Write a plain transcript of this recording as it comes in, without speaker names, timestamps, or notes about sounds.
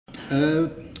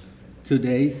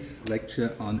today's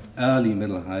lecture on early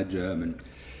Middle High German.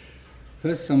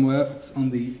 First, some words on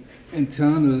the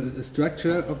internal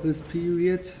structure of this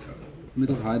period.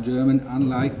 Middle High German,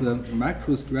 unlike the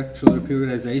macrostructural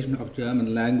periodization of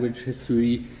German language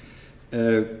history,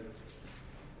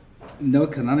 no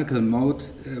canonical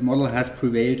model has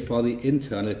prevailed for the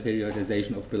internal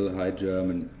periodization of Middle High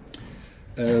German.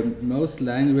 Most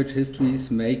language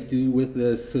histories make do with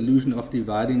the solution of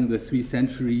dividing the 3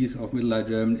 centuries of Middle High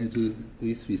German into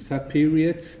these 3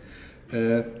 subperiods.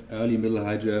 Early Middle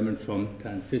High German from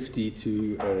 1050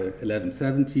 to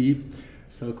 1170,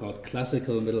 so-called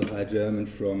classical Middle High German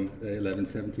from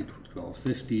 1170 to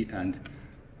 1250, and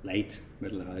late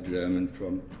Middle High German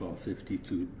from 1250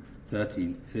 to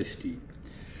 1350.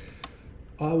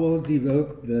 I will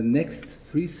devote the next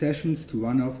 3 sessions to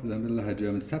one of the Middle High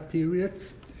German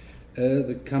subperiods.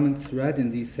 The common thread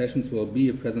in these sessions will be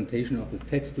a presentation of the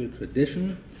textual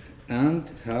tradition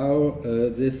and how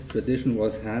this tradition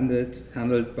was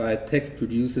handled by text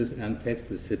producers and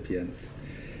text recipients.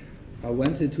 I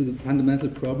went into the fundamental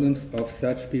problems of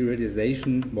such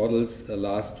periodization models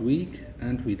last week,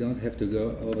 and we don't have to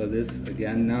go over this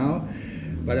again now.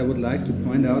 But I would like to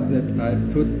point out that I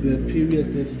put the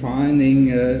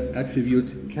period-defining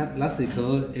attribute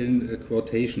classical in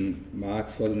quotation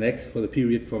marks for the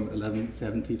period from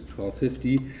 1170 to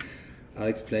 1250. I'll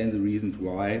explain the reasons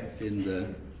why in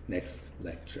the next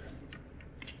lecture.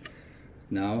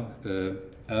 Now,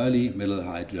 early Middle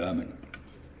High German.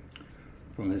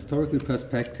 From a historical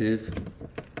perspective,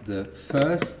 the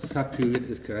first subperiod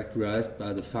is characterized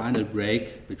by the final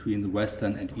break between the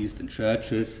Western and Eastern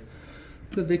churches,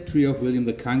 the victory of William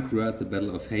the Conqueror at the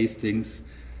Battle of Hastings,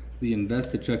 the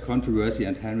investiture controversy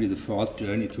and Henry IV's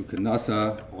journey to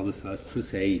Canossa, or the First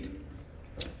Crusade.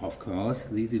 Of course,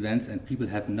 these events and people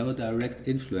have no direct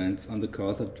influence on the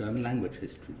course of German language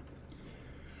history.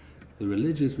 The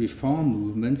religious reform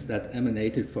movements that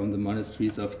emanated from the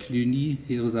monasteries of Cluny,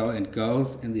 Hirsau, and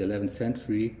Gurs in the 11th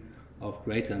century are of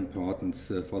greater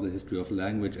importance for the history of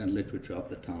language and literature of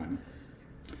the time.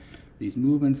 These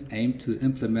movements aimed to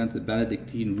implement the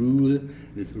Benedictine rule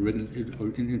in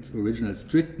its original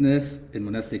strictness in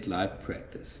monastic life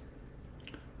practice.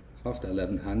 After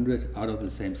 1100, out of the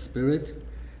same spirit,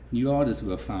 new orders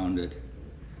were founded.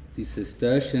 The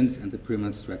Cistercians and the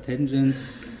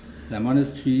Premonstratensians, their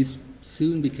monasteries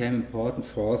soon became important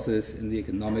forces in the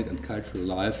economic and cultural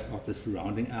life of the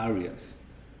surrounding areas.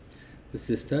 The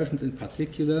Cistercians in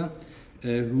particular,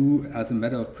 who, as a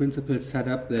matter of principle, set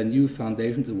up their new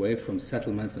foundations away from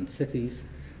settlements and cities,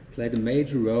 played a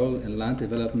major role in land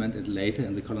development and later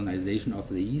in the colonization of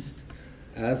the East,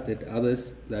 as did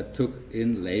others that took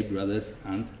in lay brothers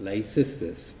and lay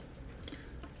sisters.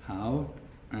 How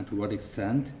and to what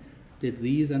extent did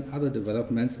these and other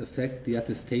developments affect the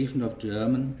attestation of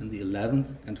German in the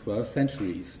 11th and 12th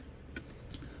centuries?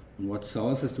 And what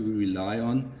sources do we rely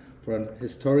on for an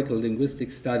historical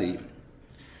linguistic study?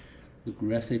 The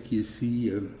graphic you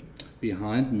see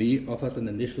behind me offers an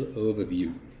initial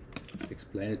overview. I'll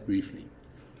explain it briefly.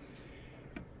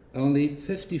 Only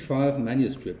 55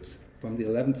 manuscripts from the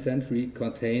 11th century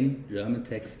contain German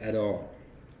texts at all.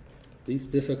 These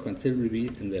differ considerably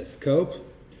in their scope.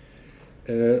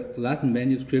 Latin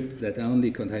manuscripts that only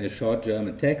contain a short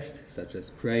German text, such as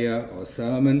prayer or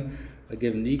sermon, are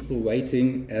given equal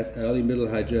weighting as early Middle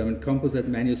High German composite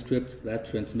manuscripts that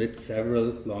transmit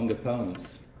several longer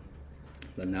poems.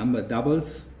 The number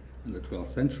doubles in the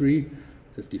 12th century,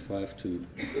 55 to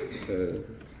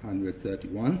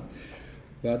 131,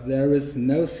 but there is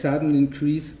no sudden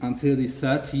increase until the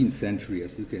 13th century,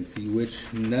 as you can see, which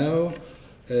no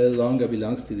longer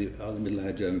belongs to the early Middle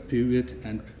High German period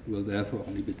and will therefore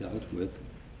only be dealt with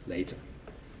later.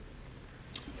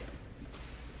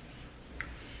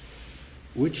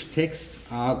 Which texts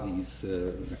are these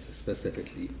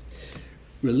specifically?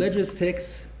 Religious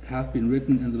texts have been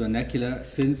written in the vernacular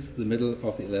since the middle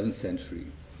of the 11th century.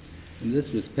 In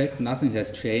this respect, nothing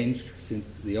has changed since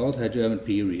the Old High German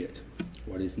period.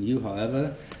 What is new,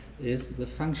 however, is the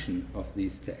function of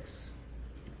these texts.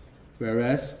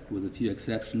 Whereas, with a few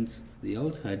exceptions, the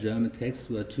Old High German texts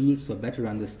were tools for better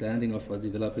understanding or for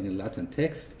developing a Latin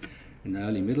text, in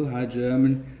early Middle High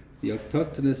German, the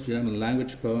autochthonous German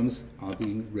language poems are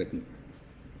being written.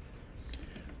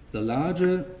 The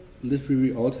larger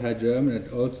literary Old High German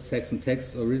and Old Saxon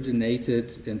texts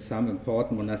originated in some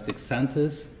important monastic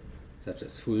centers, such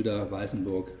as Fulda,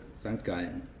 Weißenburg, St.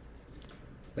 Gallen.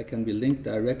 They can be linked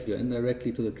directly or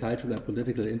indirectly to the cultural and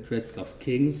political interests of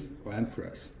kings or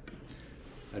emperors.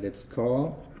 At its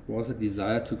core was a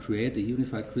desire to create a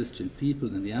unified Christian people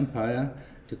in the empire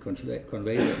to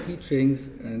convey the teachings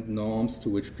and norms to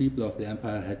which people of the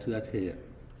empire had to adhere.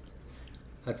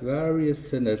 At various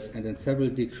synods and in several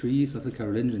decrees of the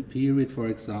Carolingian period, for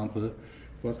example, it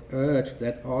was urged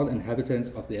that all inhabitants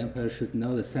of the empire should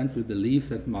know the central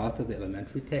beliefs and master the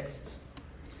elementary texts.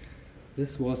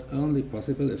 This was only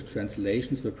possible if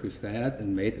translations were prepared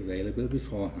and made available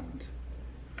beforehand.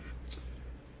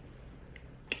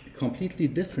 A completely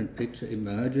different picture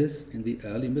emerges in the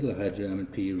early Middle High German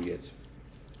period.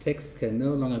 Texts can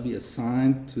no longer be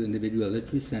assigned to individual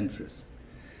literary centres.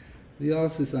 The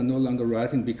authors are no longer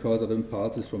writing because of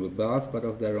impulses from above, but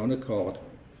of their own accord.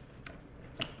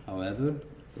 However,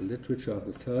 the literature of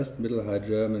the first Middle High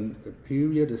German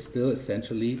period is still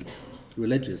essentially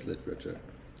religious literature.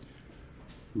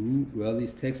 Who were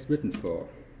these texts written for?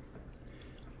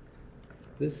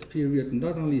 This period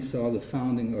not only saw the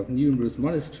founding of numerous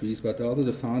monasteries, but also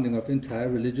the founding of entire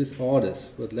religious orders,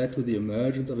 what led to the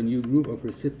emergence of a new group of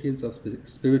recipients of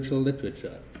spiritual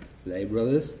literature, lay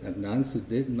brothers and nuns who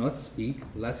did not speak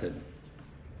Latin.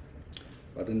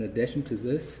 But in addition to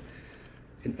this,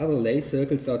 in other lay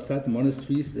circles outside the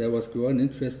monasteries, there was growing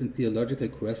interest in theological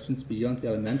questions beyond the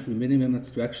elementary minimum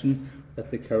instruction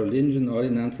that the Carolingian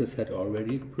ordinances had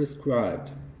already prescribed.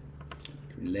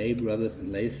 Between lay brothers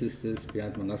and lay sisters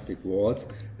behind monastic walls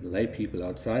and lay people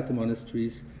outside the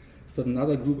monasteries stood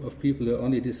another group of people who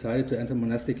only decided to enter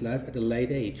monastic life at a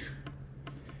late age.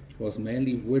 It was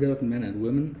mainly widowed men and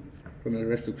women from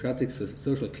aristocratic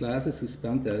social classes who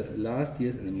spent their last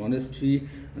years in the monastery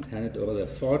and handed over their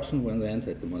fortune when they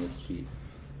entered the monastery.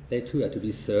 They too had to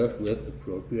be served with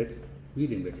appropriate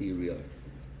reading material.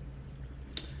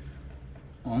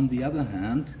 On the other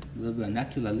hand, the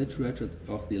vernacular literature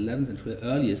of the 11th and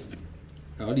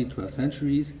early 12th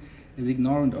centuries is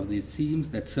ignorant of these themes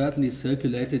that certainly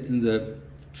circulated in the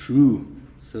true,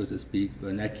 so to speak,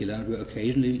 vernacular and were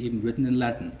occasionally even written in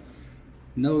Latin.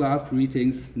 No love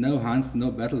greetings, no Hans, no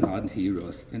battle-hardened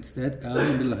heroes. Instead,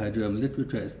 early Middle High German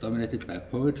literature is dominated by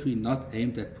poetry not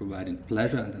aimed at providing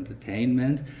pleasure and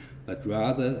entertainment, but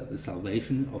rather the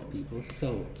salvation of people's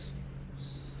souls.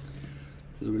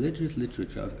 The religious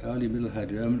literature of early Middle High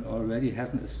German already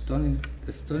has an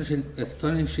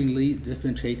astonishingly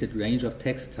differentiated range of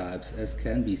text types, as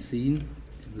can be seen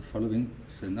in the following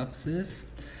synopsis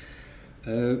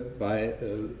by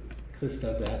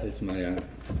Christa Bertelsmeyer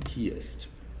Kiest.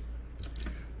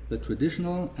 The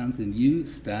traditional and the new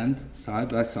stand side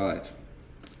by side.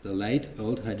 The late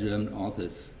Old High German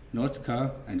authors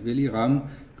Notka and Willy Ram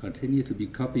continue to be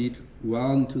copied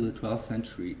well into the 12th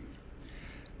century,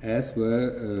 as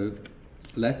were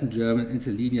Latin German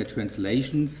interlinear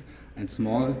translations and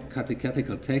small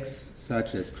catechetical texts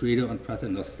such as Credo and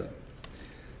Paternoster.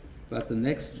 But the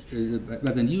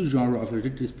new genre of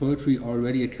religious poetry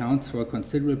already accounts for a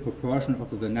considerable proportion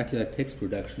of the vernacular text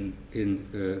production in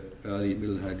early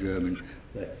Middle High German.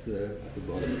 That's at the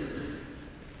bottom.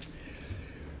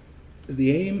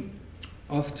 The aim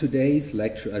of today's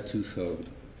lecture are twofold.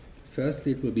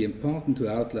 Firstly, it will be important to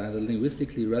outline the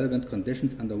linguistically relevant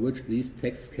conditions under which these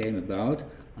texts came about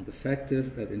and the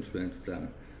factors that influenced them.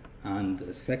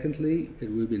 And secondly, it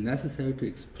will be necessary to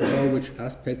explore which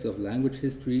aspects of language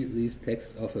history these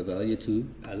texts offer value to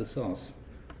as a source.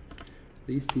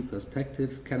 These two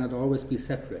perspectives cannot always be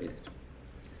separated.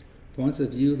 Points of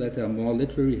view that are more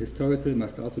literary historical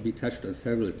must also be touched on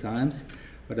several times,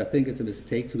 but I think it's a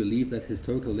mistake to believe that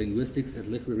historical linguistics and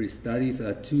literary studies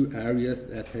are two areas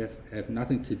that have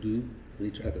nothing to do with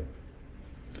each other.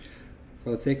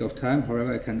 For the sake of time,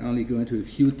 however, I can only go into a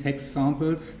few text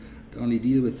samples to only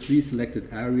deal with three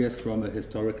selected areas from a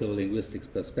historical linguistics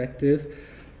perspective.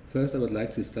 First, I would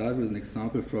like to start with an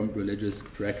example from religious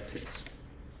practice.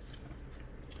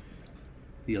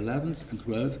 The 11th and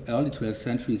early 12th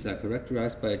centuries are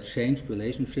characterized by a changed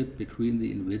relationship between the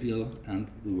individual and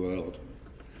the world.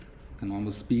 I can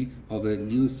almost speak of a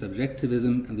new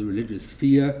subjectivism in the religious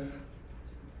sphere,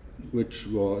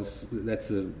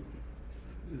 that's a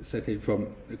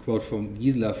quote from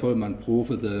Gisela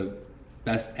Vollmann-Profe, the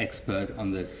best expert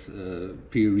on this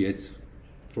period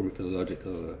from a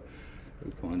philological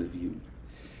point of view.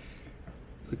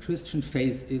 The Christian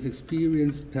faith is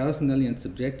experienced personally and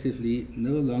subjectively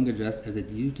no longer just as a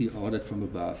duty ordered from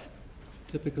above.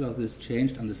 Typical of this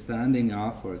changed understanding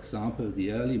are, for example,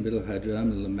 the early Middle High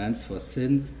German laments for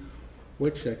sins,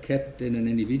 which are kept in an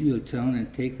individual tone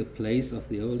and take the place of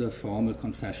the older formal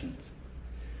confessions.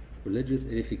 Religious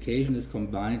edification is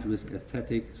combined with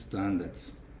aesthetic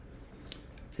standards.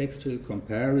 Textual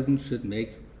comparison should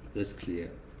make this clear.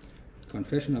 The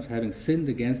confession of having sinned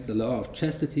against the law of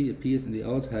chastity appears in the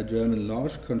Old High German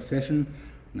Lorsch confession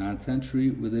 9th century,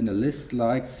 within a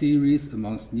list-like series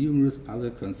amongst numerous other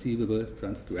conceivable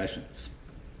transgressions.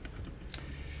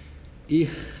 Ich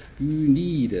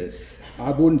Gynides,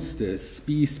 Abunstes,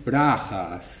 Bis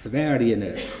Brachas,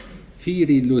 Verienes,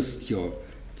 Firilustio,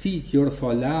 Citior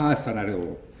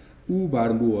Folasararo,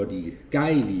 Ubarmurdi,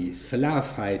 Gaili,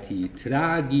 Slavheiti,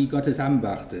 Tragi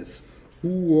Gottesambachtes,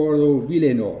 Huoro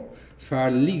Vileno,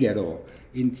 Farligero,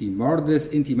 Inti Mordes,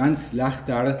 Inti Mans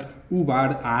Lachtar,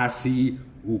 Ubar Asi,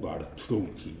 Ubar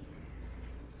Strunki.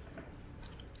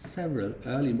 Several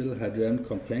early Middle High German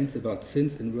complaints about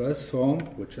sins in verse form,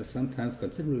 which are sometimes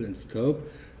considerable in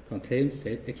scope, contain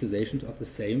accusations of the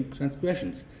same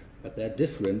transgressions, but they're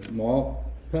different, more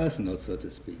personal, so to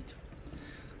speak.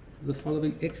 The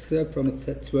following excerpt from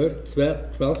the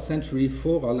 12th century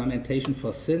Foral Lamentation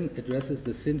for Sin addresses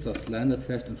the sins of slander,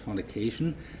 theft, and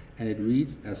fornication, and it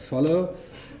reads as follows.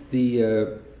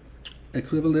 The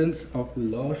equivalents of the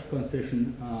Lorsch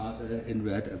Confession are in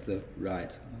red at the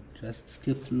right. I'll just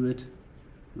skip through it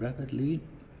rapidly.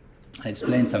 I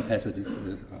explain some passages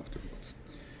afterwards.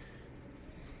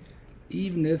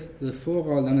 Even if the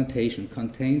Foral Lamentation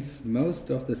contains most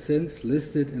of the sins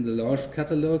listed in the Lorsch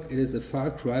catalogue, it is a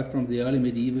far cry from the early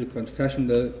medieval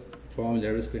confessional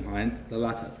formularies behind the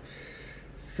latter.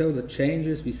 So the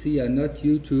changes we see are not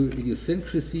due to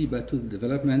idiosyncrasy, but to the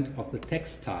development of the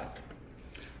text type.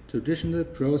 Traditional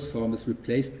prose form is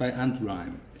replaced by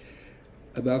andrhyme.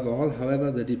 Above all, however,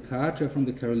 the departure from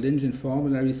the Carolingian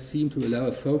formularies seem to allow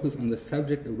a focus on the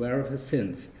subject aware of his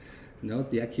sins. Note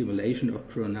the accumulation of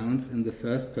pronouns in the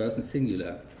first person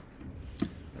singular.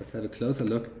 Let's have a closer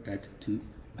look at two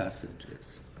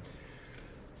passages.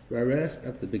 Whereas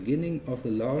at the beginning of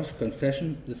the Lorsch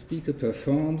confession, the speaker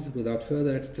performs, without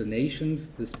further explanations,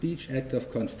 the speech act of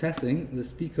confessing, the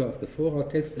speaker of the Foral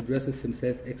text addresses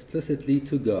himself explicitly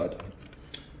to God.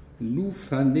 Nu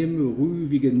vernimm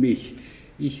rüwigen mich,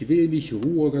 ich will mich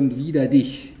rühren wider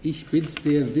dich, ich bin's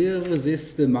der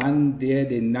wirseste Mann, der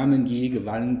den Namen je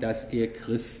gewann, dass er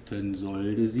Christen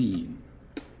sollte sehen.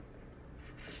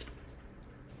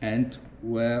 And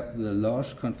where the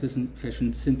Lorsch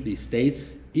confession simply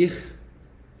states, Ich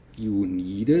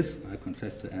Gynides, I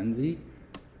confess to envy,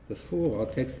 the Foral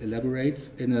text elaborates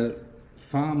in a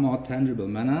far more tangible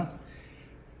manner,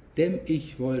 Dem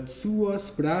ich wohl zur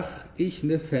sprach, ich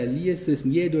ne verließ es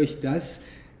nie durch das,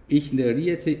 ich ne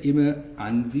rierte immer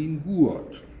Ansehen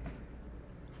gut.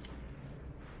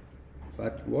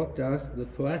 But what does the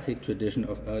poetic tradition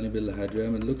of early Middle High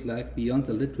German look like beyond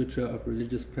the literature of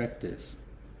religious practice?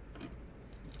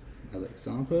 Another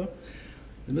example,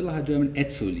 the Middle High German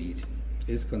Etzolied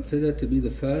is considered to be the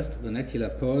first vernacular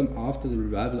poem after the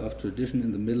revival of tradition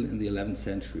in the 11th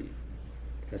century.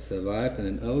 It has survived in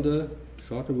an older,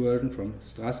 shorter version from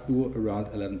Strasbourg around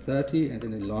 1130 and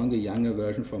in a longer, younger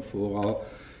version from Foral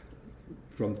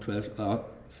from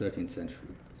 13th century.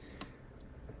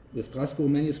 The Strasbourg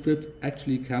manuscript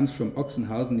actually comes from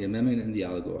Ochsenhausen near Memmingen in the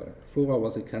Allgäu. Foral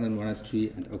was a canon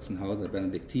monastery and Ochsenhausen a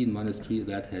Benedictine monastery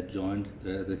that had joined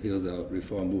the Hirsau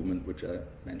reform movement, which I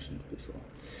mentioned before.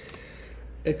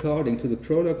 According to the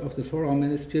prologue of the Foral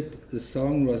manuscript, the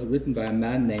song was written by a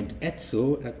man named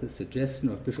Etzo at the suggestion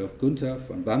of Bishop Gunther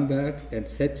von Bamberg and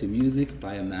set to music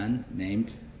by a man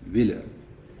named Wille.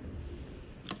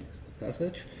 Here's the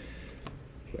passage.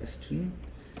 Question.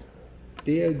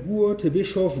 Der gute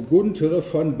Bischof Gunther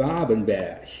von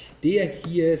Babenberg, der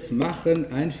hieß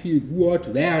machen ein viel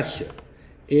gut Werche.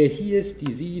 Hieß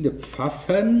die Sine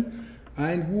Pfaffen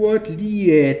ein gut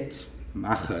Lied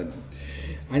machen.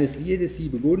 Eines Liedes sie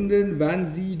begunden,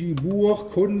 wann sie die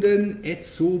Burgkunden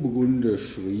etzo begunde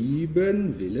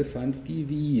schrieben, Wille fand die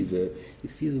Wiese. You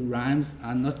see, the rhymes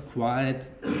are not quite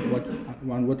what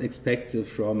one would expect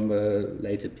from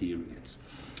later periods,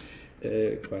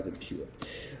 quite impure.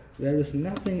 There is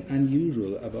nothing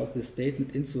unusual about this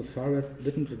statement insofar as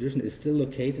written tradition is still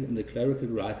located in the clerical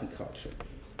writing culture.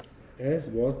 As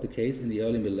was the case in the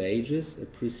early Middle Ages, a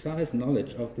precise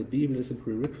knowledge of the Bible is a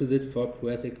prerequisite for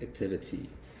poetic activity.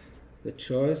 The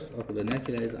choice of the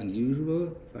vernacular is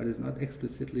unusual, but is not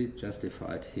explicitly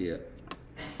justified here.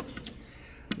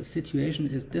 The situation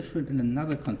is different in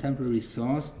another contemporary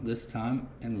source, this time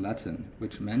in Latin,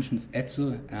 which mentions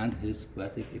Etzo and his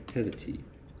poetic activity.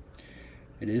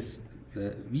 It is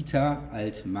the Vita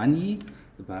Altmanni,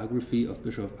 the biography of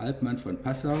Bishop Altmann von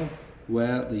Passau,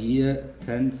 where the year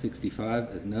 1065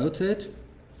 is noted.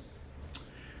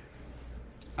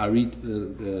 I read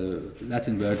the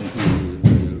Latin version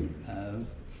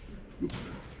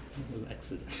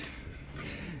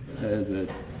the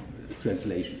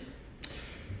translation.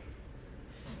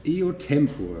 eo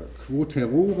tempor, quo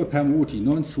terrore permoti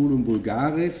non solum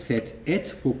vulgaris, sed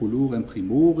et populorem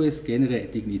primores genere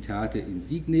et dignitate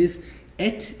insignis,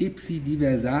 et ipsi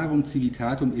diversarum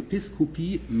civitatum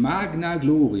episcopi magna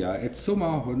gloria, et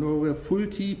summa honore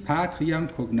fulti patriam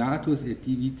cognatus et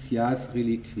divitias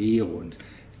reliquerunt,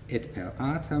 et per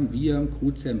artam viam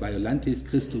crucem violantis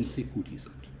Christum secuti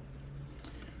sunt.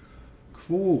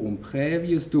 Quorum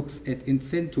praevius dux et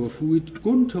incentor fuit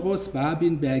Gunterus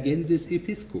Babin Bergensis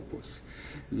Episcopus,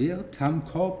 virtam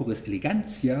corporis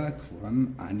elegantia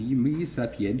quam animi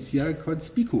sapientia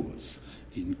conspicuus,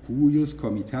 in cuius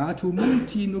comitatum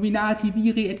multi nominati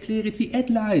viri et clerici et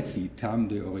laici tam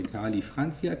de orientali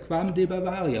Francia quam de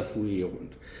Bavaria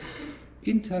fuerunt.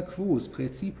 Inter quos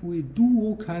praecipui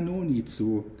duo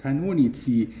canonici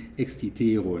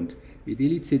extiterunt,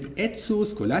 videlicet etso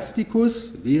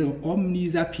scholasticus, ver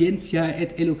omni sapientia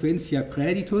et eloquentia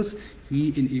preditus,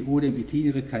 qui in eodem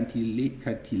itinere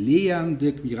cantileam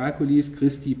de miraculis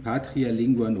Christi patria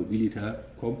lingua nobilita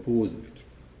composunt.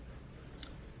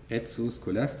 Etso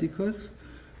scholasticus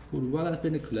could well have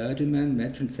been a clergyman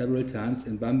mentioned several times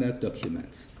in Bamberg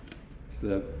documents.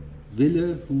 The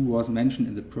Wille, who was mentioned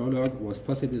in the prologue, was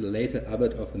possibly the later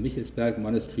abbot of the Michelsberg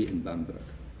monastery in Bamberg.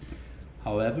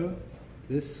 However,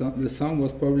 the song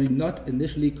was probably not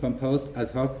initially composed ad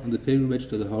hoc on the pilgrimage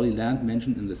to the Holy Land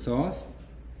mentioned in the source,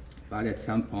 but at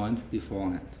some point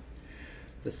beforehand.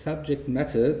 The subject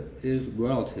matter is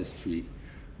world history,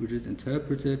 which is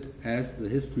interpreted as the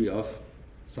history of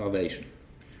salvation.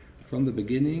 From the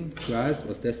beginning, Christ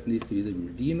was destined to be the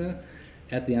Redeemer.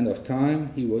 At the end of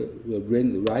time, he will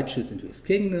bring the righteous into his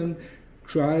kingdom.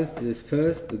 Christ is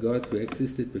first the God who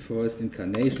existed before his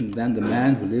incarnation, then the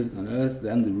man who lives on earth,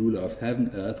 then the ruler of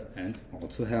heaven, earth, and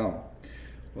also hell.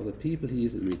 For the people, he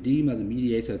is the Redeemer, the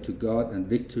mediator to God, and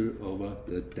victor over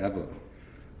the devil.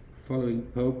 Following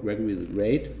Pope Gregory the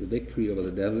Great, the victory over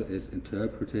the devil is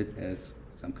interpreted as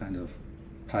some kind of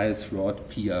pious fraud,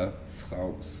 pia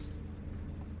fraus.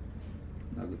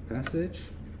 Another passage.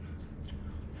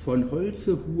 Von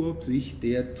Holze huob sich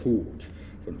der Tod,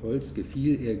 von Holz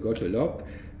gefiel Gottlob,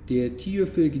 der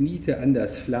Tierfel geniete an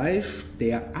das Fleisch,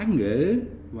 der Angel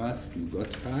warst du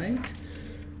Gottheit,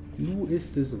 nu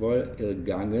ist es wohl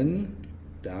ergangen,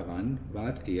 daran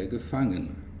ward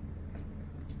gefangen.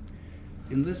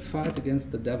 In this fight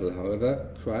against the devil, however,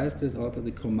 Christ is also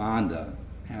the commander,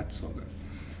 Herzog.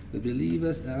 The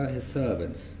believers are his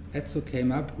servants. Etzo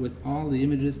came up with all the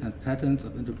images and patterns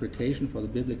of interpretation for the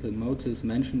biblical motifs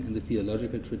mentioned in the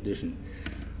theological tradition.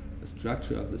 The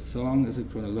structure of the song is a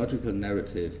chronological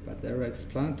narrative, but there are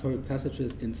explanatory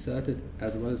passages inserted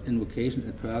as well as invocation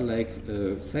and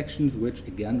prayer-like sections which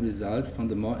again result from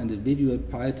the more individual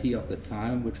piety of the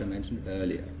time which I mentioned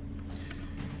earlier.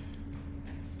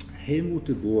 Helmut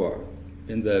de Boer,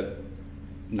 in the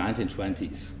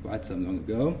 1920s, quite some long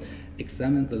ago,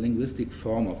 examined the linguistic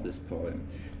form of this poem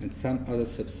and some other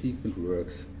subsequent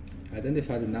works,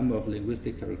 identified a number of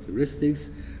linguistic characteristics.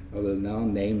 I will now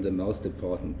name the most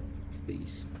important of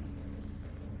these.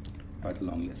 Quite a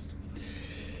long list.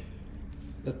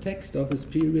 The text of this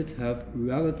period have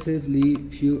relatively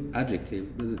few adjectives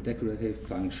with a decorative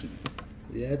function.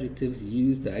 The adjectives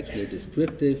used are actually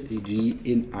descriptive, e.g.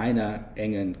 in einer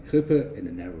engen Krippe, in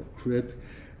a narrow crib,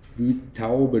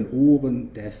 tauben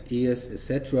Ohren, deaf ears,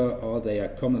 etc., or they are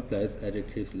commonplace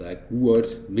adjectives like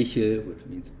gut, Michel, which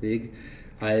means big,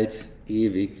 alt,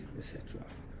 ewig, etc.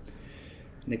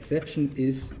 An exception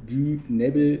is du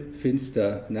Nebel,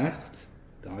 finster Nacht,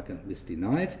 dark and misty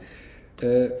night,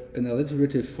 an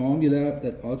alliterative formula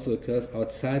that also occurs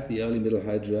outside the early Middle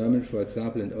High German, for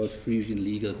example in Old Frisian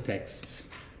legal texts.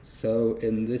 So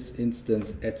in this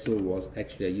instance, Etzo was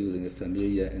actually using a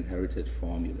familiar inherited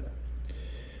formula.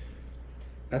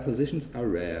 Appositions are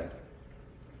rare.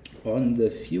 One of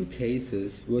the few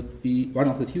cases would be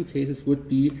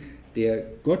der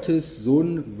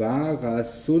Gottessohn wahrer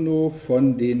Sono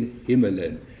von den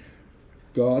Himmelen.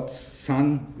 God's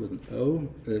Son with an O,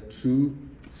 a true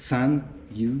Son,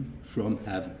 you from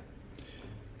heaven.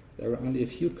 There are only a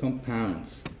few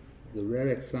compounds. The rare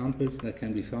examples that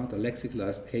can be found are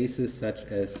lexicalized cases such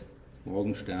as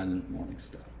Morgenstern, morning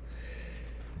star.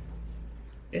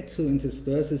 Etzo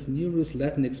intersperses numerous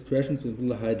Latin expressions with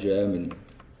Middle High German.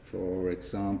 For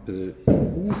example,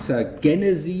 usa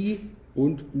genesi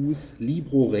und us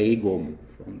libro regum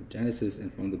from Genesis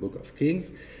and from the Book of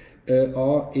Kings,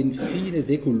 or in fine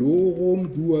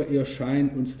seculorum dua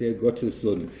erscheint uns der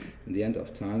Gottessohn. In the end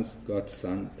of times, God's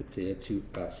Son appeared to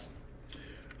us.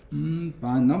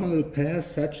 Binomial pairs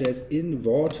such as in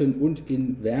Worten und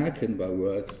in Werken by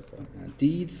words and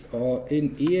deeds, or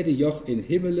in Erde joch in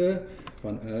Himmele,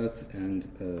 on earth and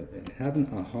in heaven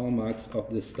are hallmarks of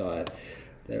this style.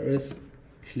 There is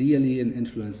clearly an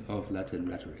influence of Latin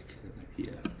rhetoric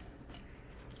here.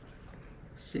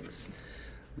 6.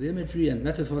 The imagery and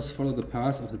metaphors follow the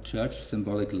path of the church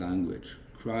symbolic language.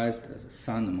 Christ as a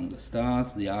sun among the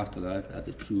stars, the afterlife as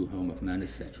a true home of man,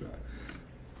 etc.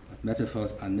 But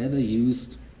metaphors are never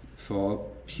used for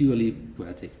purely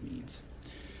poetic means.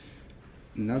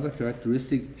 Another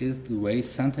characteristic is the way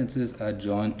sentences are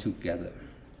joined together.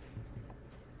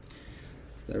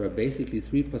 There are basically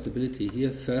 3 possibilities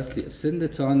here. Firstly, a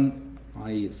syndeton,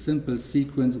 i.e. a simple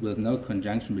sequence with no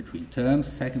conjunction between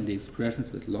terms. Secondly,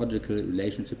 expressions with logical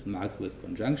relationships marked with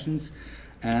conjunctions.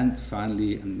 And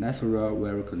finally, an anaphora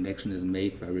where a connection is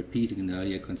made by repeating an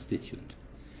earlier constituent.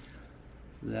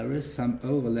 There is some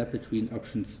overlap between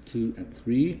options 2 and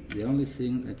 3. The only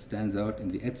thing that stands out in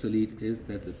the Etzerlied is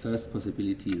that the first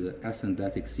possibility, the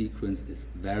asymptotic sequence, is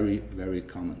very, very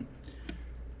common.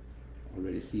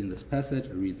 Already seen this passage,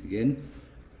 I read it again.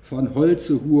 Von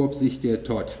Holze huob sich der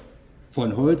Tod.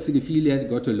 Von Holze gefiel er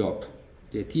Gottelob.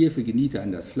 Der Tiefe geniete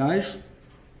an das Fleisch.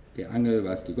 Der Angel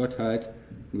war es die Gottheit.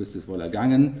 Nur ist es wohl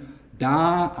ergangen.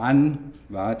 Da an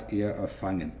ward er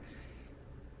erfangen.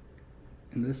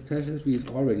 In this passage we have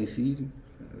already seen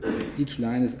each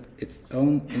line is its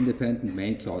own independent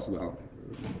main clause, well,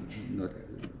 not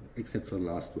except for the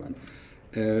last one.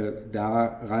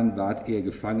 Daran ward er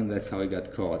gefangen, that's how he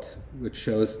got caught, which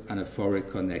shows anaphoric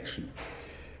connection.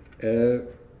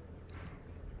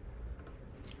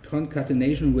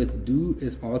 Concatenation with du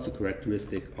is also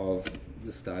characteristic of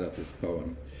the style of this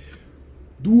poem.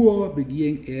 Duor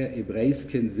beging er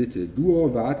hebräisken Sitte,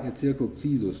 duor ward er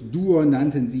circumcisus, duor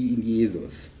nannten sie ihn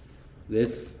Jesus.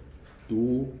 This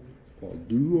du or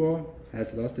duor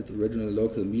has lost its original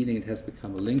local meaning. It has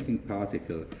become a linking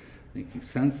particle. Linking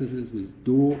sentences with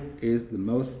do is the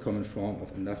most common form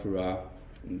of anaphora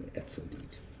in the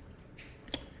Etzerlied.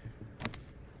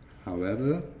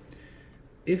 However,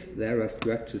 if there are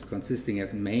structures consisting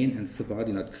of main and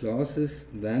subordinate clauses,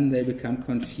 then they become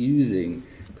confusing,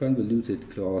 convoluted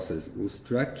clauses whose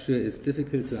structure is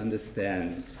difficult to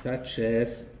understand, such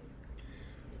as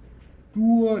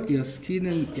Dur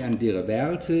erskinnen an der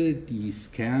Werte die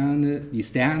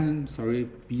Sternen,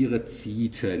 Biere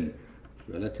zieten.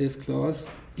 Relative clause.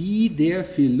 Die der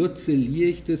Philutze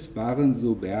liechtes waren,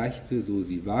 so berchte, so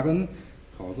sie waren.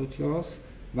 Causal clause.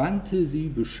 Wandte sie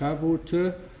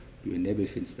beschavote, die in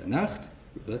nebelfinster Nacht.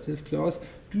 Relative clause.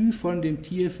 Du von dem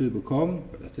Tierfil bekommen.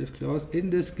 Relative clause.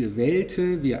 In des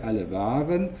Gewählte wir alle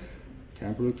waren.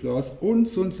 Temporal clause.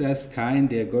 Uns erst kein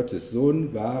der Gottes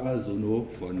Sohn wahrer Sono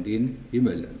von den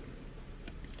Himmelen.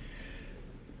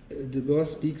 The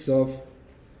verse speaks of,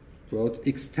 quote,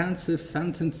 extensive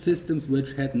sentence systems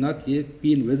which had not yet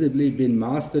visibly been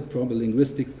mastered from a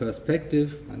linguistic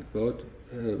perspective, unquote,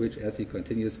 which, as he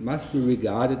continues, must be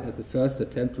regarded as the first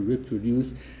attempt to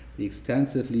reproduce the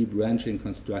extensively branching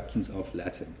constructions of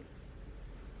Latin.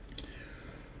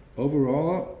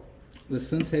 Overall, the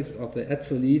syntax of the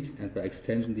Etzerlied, and by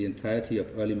extension the entirety of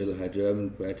early Middle High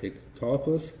German poetic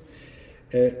corpus,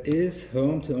 is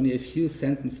home to only a few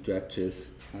sentence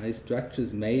structures,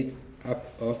 structures made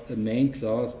up of a main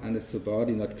clause and a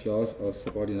subordinate clause or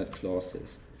subordinate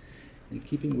clauses. In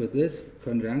keeping with this,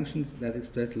 conjunctions that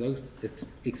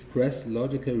express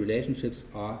logical relationships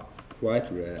are quite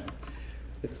rare.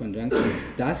 The conjunction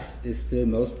das is still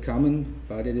most common,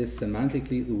 but it is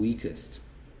semantically the weakest.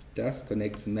 Das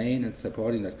connects main and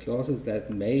subordinate clauses that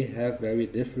may have very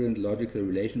different logical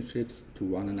relationships to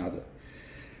one another.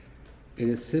 It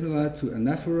is similar to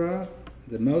anaphora.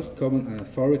 The most common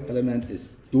anaphoric element is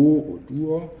do or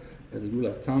duo. As a rule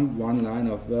of thumb, one line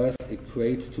of verse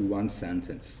equates to one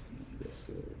sentence, this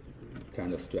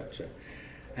kind of structure.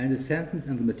 And the sentence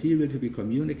and the material to be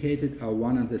communicated are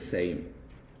one and the same.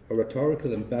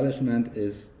 Oratorical embellishment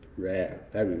is rare,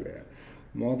 very rare.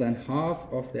 More than half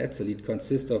of the Etzerlied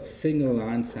consists of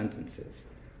single-line sentences.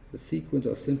 The sequence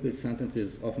of simple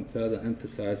sentences is often further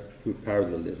emphasized through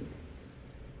parallelism.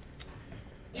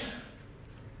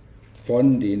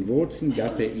 Von den Wurzeln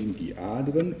gab ihm die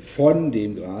Adern, von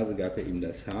dem Grase gab ihm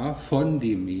das Haar, von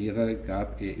dem Meere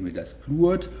gab ihm das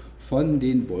Blut, von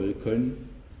den Wolken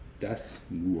das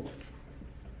Murrt.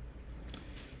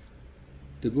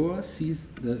 De Boer sees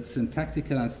the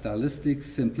syntactical and stylistic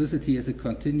simplicity as a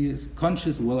continuous,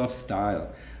 conscious will of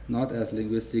style, not as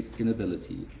linguistic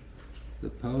inability. The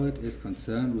poet is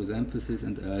concerned with emphasis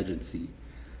and urgency.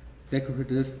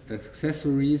 Decorative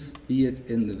accessories, be it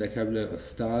in the vocabulary of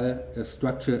style,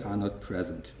 structure, are not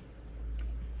present.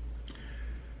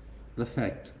 the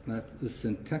fact that the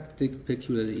syntactic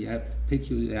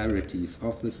peculiarities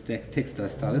of this text are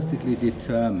stylistically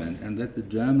determined, and that the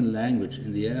German language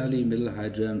in the early Middle High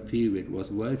German period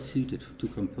was well suited to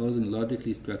composing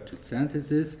logically structured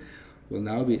sentences, will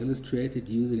now be illustrated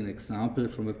using an example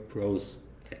from a prose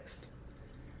text.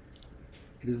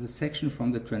 It is a section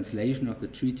from the translation of the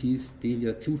treatise De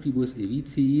Virtutibus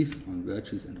Eviciis on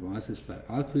Virtues and Vices by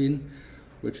Alcuin,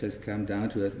 which has come down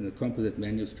to us in the composite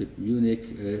manuscript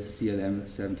Munich, CLM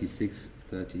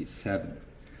 7637.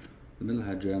 The Middle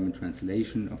High German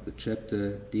translation of the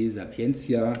chapter De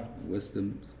Sapientia,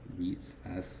 Wisdom, reads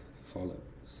as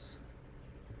follows.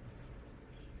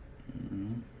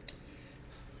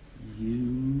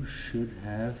 You should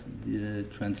have the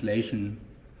translation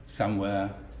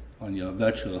somewhere on your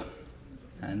virtual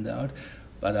handout,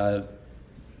 but I'll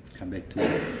come back to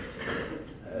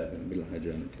the Middle High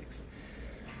German text.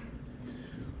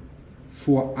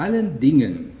 Vor allen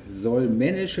Dingen soll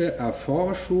männische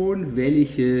Erforschung,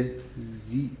 welche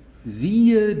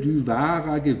siehe die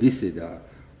wahre Gewisse da,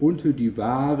 unter die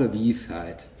wahre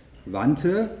Weisheit,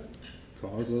 wandte,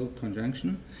 causal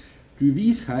conjunction, die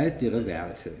Weisheit der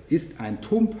Werte, ist ein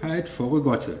Tumpheit vor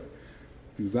Gotte.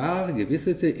 Die wahre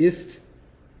Gewissete ist,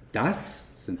 dass,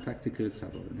 syntactical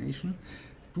subordination,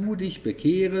 du dich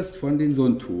bekehrest von den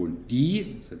Sundtun,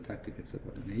 die, syntactical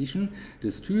subordination,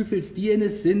 des Teufels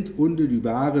dienes sind und die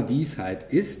wahre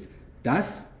Weisheit ist,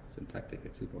 dass, syntactical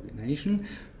subordination,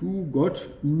 du Gott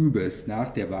übest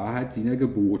nach der Wahrheit seiner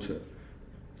Gebote.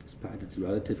 Despite its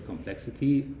relative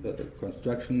complexity, the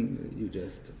construction you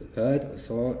just heard or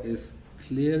saw is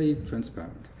clearly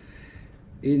transparent.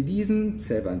 In diesen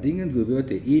 7 Dingen, so wird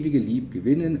der ewige Lieb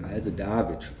gewinnen, also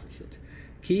David spricht.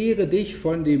 Kehre dich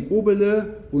von dem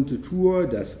Obele und tue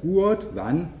das Gurt,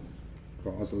 wann,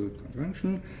 causal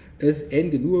conjunction, es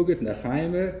engenurget nach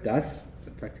Heime, das,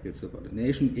 syntactical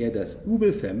subordination, er das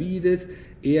Übel vermiedet,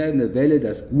 er eine Welle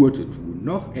das Gurte tun.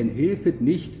 Noch enhilfet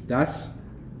nicht, dass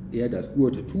er das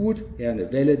Gurte tut, er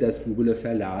eine Welle das Übele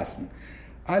verlassen.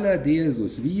 Aller der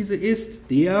sus wiese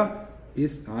ist, der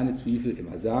ist ohne Zweifel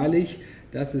immer salig,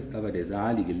 das ist aber der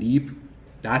salige Lieb,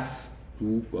 dass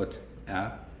du Gott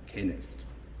erkennest.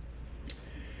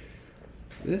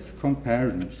 This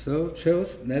comparison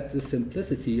shows that the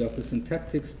simplicity of the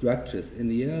syntactic structures in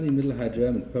the early Middle High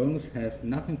German poems has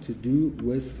nothing to do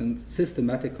with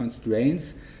systematic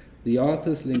constraints, the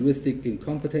author's linguistic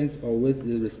incompetence, or with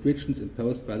the restrictions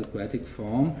imposed by the poetic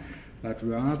form, but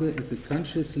rather is a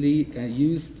consciously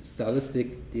used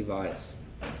stylistic device.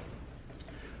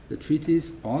 The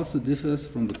treatise also differs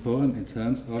from the poem in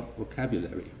terms of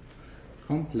vocabulary.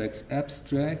 Complex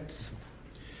abstracts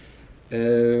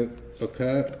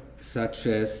occur, such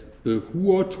as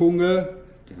Behurtunge,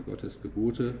 der Gottes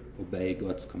Gebote, obey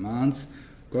God's commands,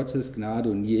 Gottes Gnade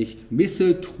und nicht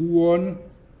Missetruhen,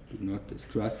 do not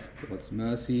distrust God's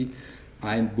mercy,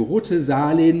 ein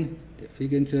Bruttesalin, der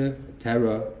Figente,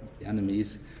 Terror, the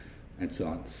enemies, and so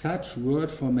on. Such word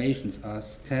formations are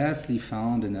scarcely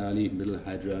found in early Middle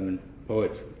High German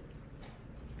poetry.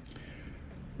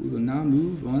 We will now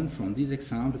move on from these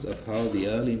examples of how the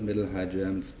early Middle High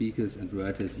German speakers and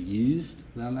writers used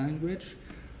their language,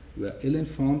 were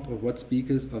ill-informed of what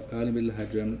speakers of early Middle High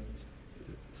German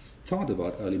thought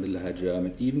about early Middle High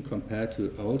German, even compared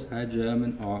to Old High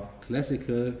German or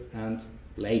Classical and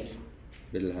late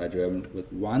Middle High German,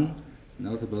 with one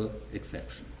notable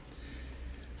exception.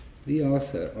 The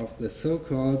author of the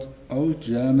so-called Old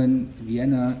German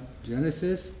Vienna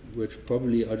Genesis, which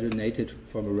probably originated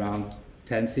from around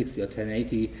 1060 or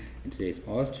 1080 in today's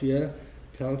Austria,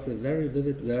 tells a very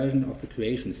vivid version of the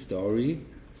creation story,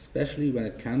 especially when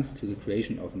it comes to the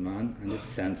creation of man and its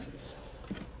senses.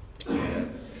 It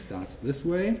starts this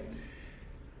way.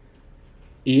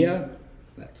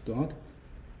 That's God,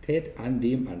 tät an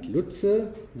dem Antlutze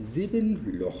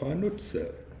 7 Locher Nutze,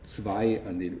 2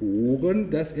 an den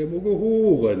Ohren, dass er moge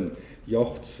horen,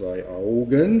 joch 2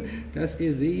 Augen, dass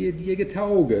er sehe dir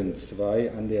getaugen,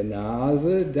 2 an der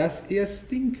Nase, dass er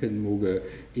stinken moge,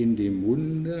 in dem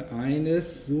Munde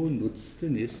eines, so nutzte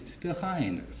nist der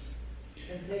Reines.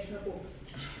 Sensational books.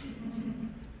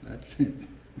 That's it.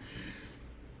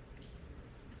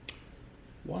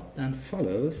 What then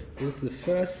follows is the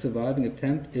first surviving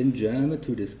attempt in German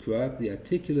to describe the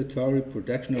articulatory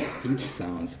production of speech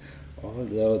sounds,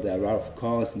 although there are, of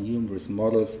course, numerous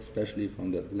models, especially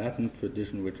from the Latin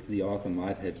tradition, which the author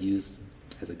might have used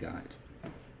as a guide.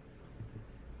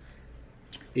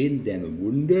 In dem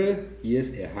Munde, hier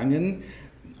ist erhangen,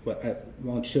 well, I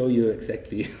won't show you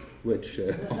exactly which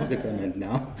organs I meant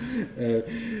now,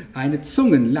 eine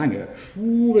Zungenlange,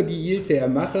 Fuhre, die hielte er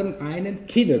machen, einen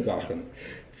Kinnebachen,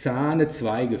 Zahne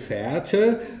 2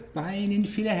 Gefährte, Beinen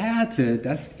viel Härte,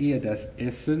 dass sie das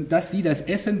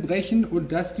Essen brechen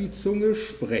und dass die Zunge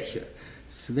spreche.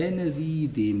 Svenne sie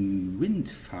den Wind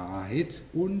fahet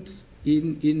und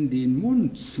in den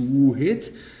Mund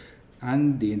zuhet,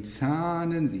 an den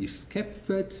Zahnen sie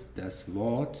skepfet, das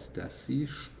Wort, das sie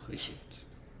spricht.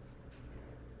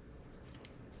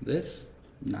 This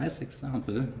nice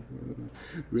example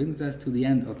brings us to the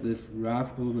end of this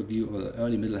rough overview of the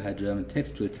early Middle High German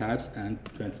textual types and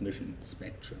transmission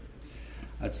spectrum.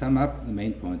 I'll sum up the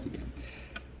main points again.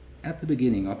 At the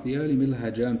beginning of the early Middle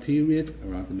High German period,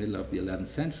 around the middle of the 11th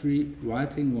century,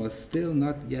 writing was still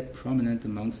not yet prominent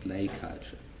amongst lay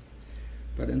culture.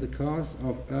 But in the course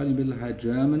of early Middle High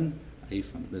German, i.e.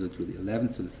 from the middle to the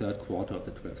 11th to the third quarter of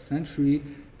the 12th century,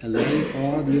 a lay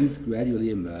audience gradually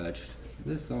emerged.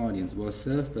 This audience was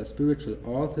served by spiritual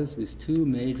authors with two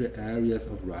major areas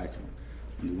of writing.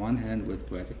 On the one hand with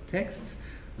poetic texts,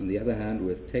 on the other hand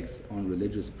with texts on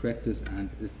religious practice and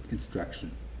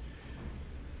instruction.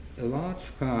 A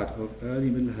large part of the early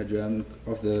Middle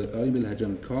High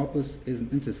German corpus is an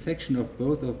intersection of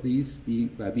both of these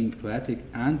by being poetic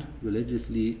and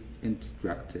religiously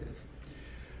instructive.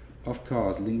 Of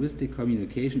course, linguistic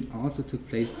communication also took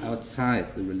place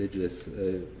outside the religious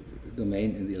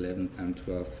domain in the 11th and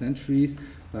 12th centuries,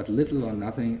 but little or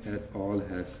nothing at all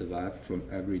has survived from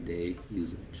everyday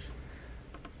usage.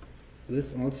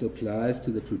 This also applies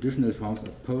to the traditional forms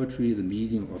of poetry, the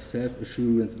medium of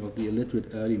self-assurance of the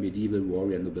illiterate early medieval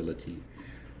warrior nobility.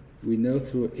 We know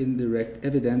through indirect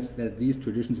evidence that these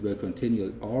traditions were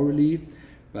continued orally,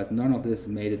 but none of this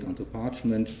made it onto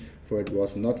parchment, for it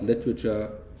was not literature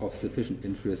of sufficient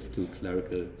interest to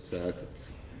clerical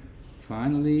circles.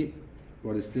 Finally,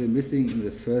 what is still missing in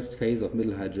this first phase of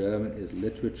Middle High German is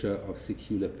literature of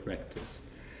secular practice.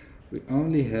 We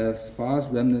only have sparse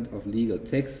remnant of legal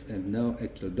texts and no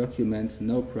actual documents,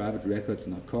 no private records,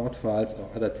 no court files or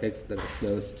other texts that are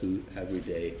close to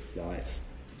everyday life.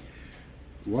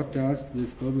 What does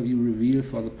this overview reveal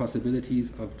for the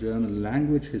possibilities of German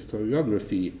language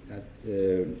historiography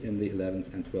in the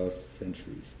 11th and 12th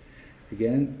centuries?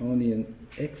 Again, only an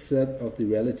excerpt of the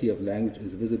reality of language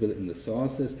is visible in the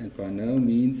sources, and by no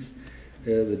means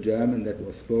the German that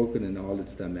was spoken in all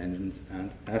its dimensions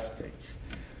and aspects.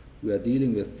 We are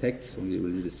dealing with texts from the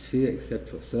religious sphere, except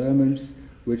for sermons,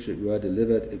 which were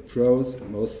delivered in prose,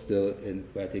 most still in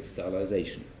poetic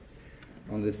stylization.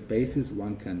 On this basis,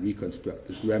 one can reconstruct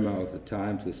the grammar of the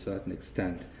time to a certain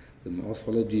extent, the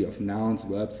morphology of nouns,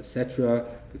 verbs, etc.,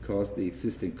 because the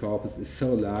existing corpus is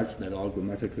so large that all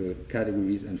grammatical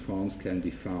categories and forms can be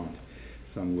found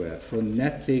somewhere.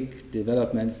 Phonetic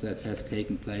developments that have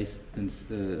taken place in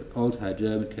Old High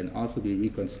German can also be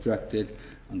reconstructed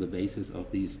on the basis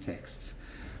of these texts.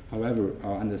 However,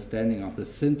 our understanding of the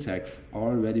syntax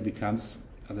already becomes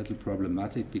a little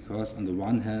problematic, because on the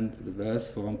one hand the verse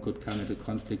form could come into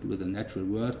conflict with the natural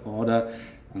word order,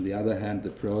 on the other hand the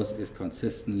prose is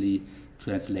consistently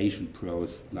translation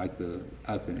prose, like the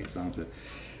Alpine example,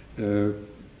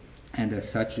 and as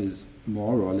such is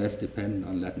more or less dependent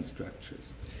on Latin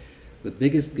structures. The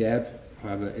biggest gap,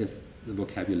 however, is the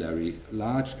vocabulary.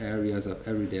 Large areas of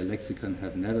everyday lexicon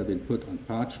have never been put on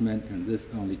parchment, and this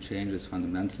only changes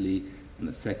fundamentally in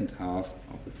the second half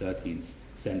of the 13th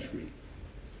century.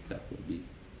 That will be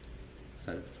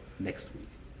decided next week.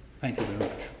 Thank you very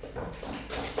much.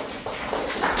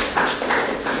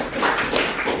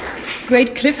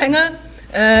 Great cliffhanger.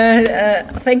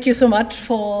 Thank you so much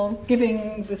for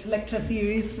giving this lecture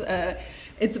series.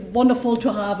 It's wonderful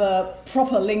to have a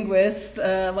proper linguist,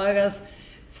 Vargas,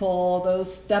 for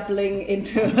those dabbling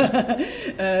into.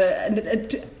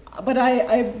 But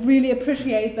I really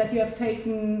appreciate that you have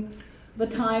taken the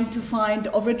time to find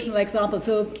original examples.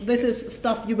 So this is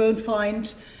stuff you won't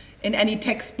find in any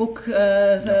textbook. You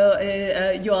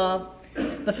are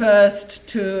the first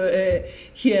to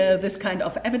hear this kind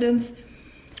of evidence.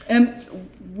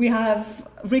 We have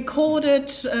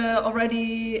recorded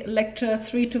already lecture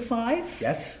 3 to 5.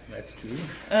 Yes, that's true.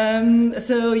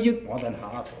 So you more than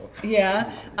half of.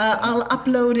 Yeah, I'll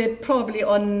upload it probably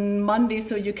on Monday,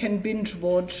 so you can binge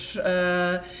watch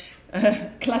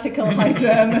classical High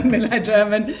German, Middle High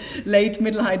German, late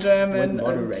Middle High German. With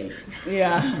moderation.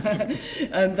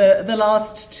 And the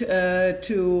last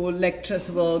 2 lectures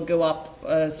will go up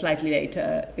slightly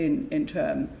later in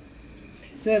term.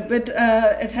 So, but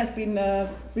it has been a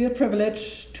real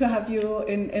privilege to have you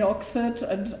in Oxford,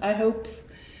 and I hope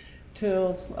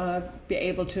to be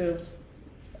able to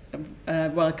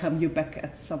welcome you back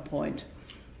at some point.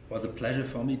 It was a pleasure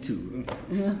for me too.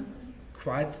 It's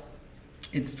quite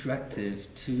instructive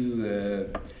to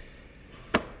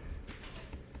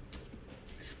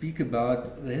speak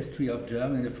about the history of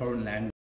German in a foreign language.